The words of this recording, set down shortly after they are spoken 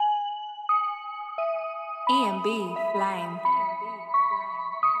EMB flying.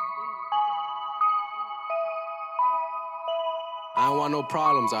 I don't want no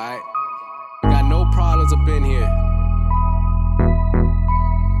problems, alright? Got no problems up in here.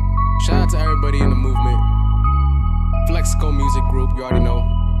 Shout out to everybody in the movement. Flexico Music Group, you already know.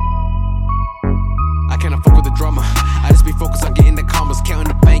 I cannot fuck with the drama. I just be focused on getting the commas, counting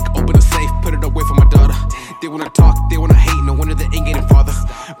the bank, open the safe, put it away for my daughter. They wanna talk, they wanna hate, no wonder they ain't getting farther.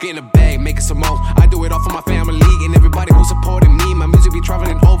 Getting a bag, making some more. I do it all for my family and everybody who's supporting me. My music be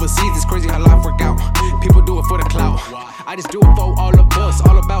traveling overseas. It's crazy how life work out. People do it for the clout. I just do it for all of us.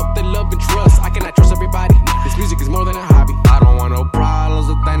 All about the love and trust. I cannot trust everybody. This music is more than a hobby. I don't want no problems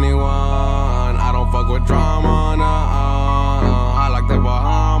with anyone. I don't fuck with drama, nah. I like the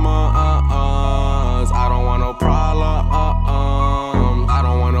Bahamas. I don't want no problems. I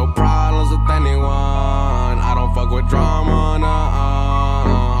don't want no problems with anyone. I don't fuck with drama,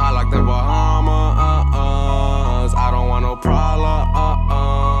 nah. I like the Bahamas. I don't want no problems.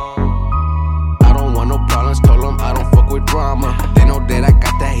 I don't want no problems. Told them I don't fuck with drama. They know that I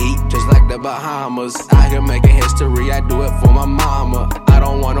got that heat, just like the Bahamas. Out here making history, I do it for my mama. I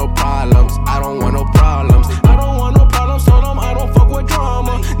don't want no problems. I don't want no problems. I don't want no problems. Told them I don't fuck with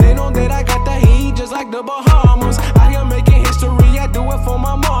drama. They know that I got that heat, just like the Bahamas. Out here making history, I do it for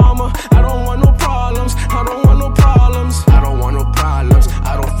my mama. I don't want no problems. I don't want no problems. I don't want no problems.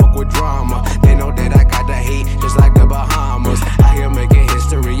 I don't fuck with drama. They know that I got that heat, just like the Bahamas. Out here making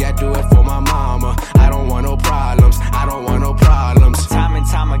history, I do it for my mama. I don't want no problems. I don't want no problems. Time and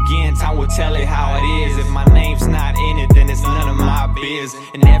time again, time will tell it how it is. If my name's not in it, then it's none of my biz.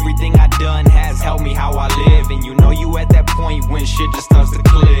 And everything I done has helped me how I live. And you know you at that point when shit just starts to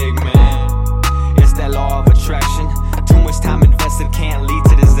click, man. It's that law of attraction. Too much time invested can't lead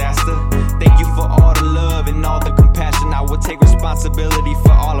to disaster. Thank you for all the love and all the compassion. I will take responsibility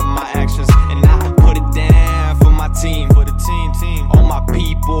for all of my actions. And I put it down for my team, for the team. All my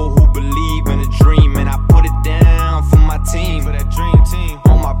people who believe in a dream. And I put it down for my team, for that dream team.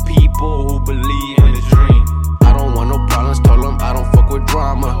 All my people who believe in a dream. I don't want no problems, told them I don't fuck with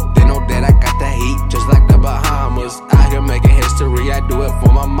drama. They know that I got that heat, just like the Bahamas. Out here making history, I do it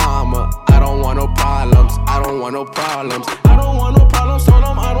for my mama. I don't want no problems, I don't want no problems. I don't want no problems, told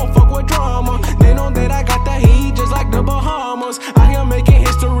them I don't fuck with drama. They know that I got that heat, just like the Bahamas. Out here making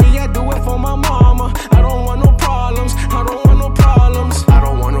history, I do it for my mama. I don't want no problems, I don't want no problems. I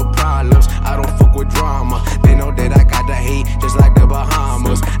don't want no problems, I don't fuck with drama. They know that I got that heat, just like the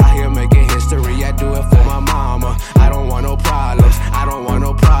Bahamas. Out here making history, I do it for my mama. I don't want no problems, I don't want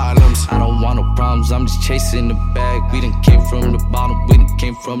no problems. I don't want no problems, I'm just chasing the bag. We done came from the bottom, we done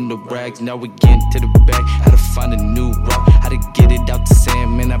came from the rags. Now we getting to the bag, how to find a new route, how to get it out to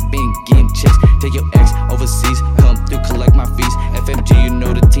Sam. Man, I been getting checks. Take your ex overseas, come through, collect my fees. FMG, you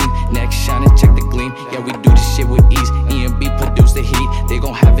know the team, next shine and check the gleam. Yeah, we do this shit with ease. EMB produce the heat, they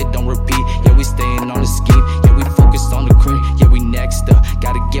gon' have it on repeat. Yeah, we staying on the scheme, yeah, we focused on the cream. Yeah, we next up,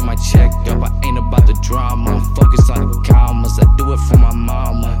 gotta get my check up. I ain't about the drama, I'm focused on the commas. I do it for my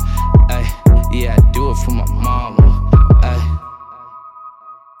mama, ay, yeah, I do it for my mama, ay.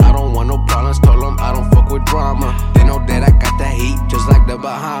 I don't want no problems, told them I don't fuck with drama. They know that I got that heat, just like the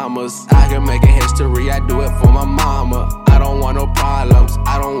Bahamas. Out here making history, I do it for my mama.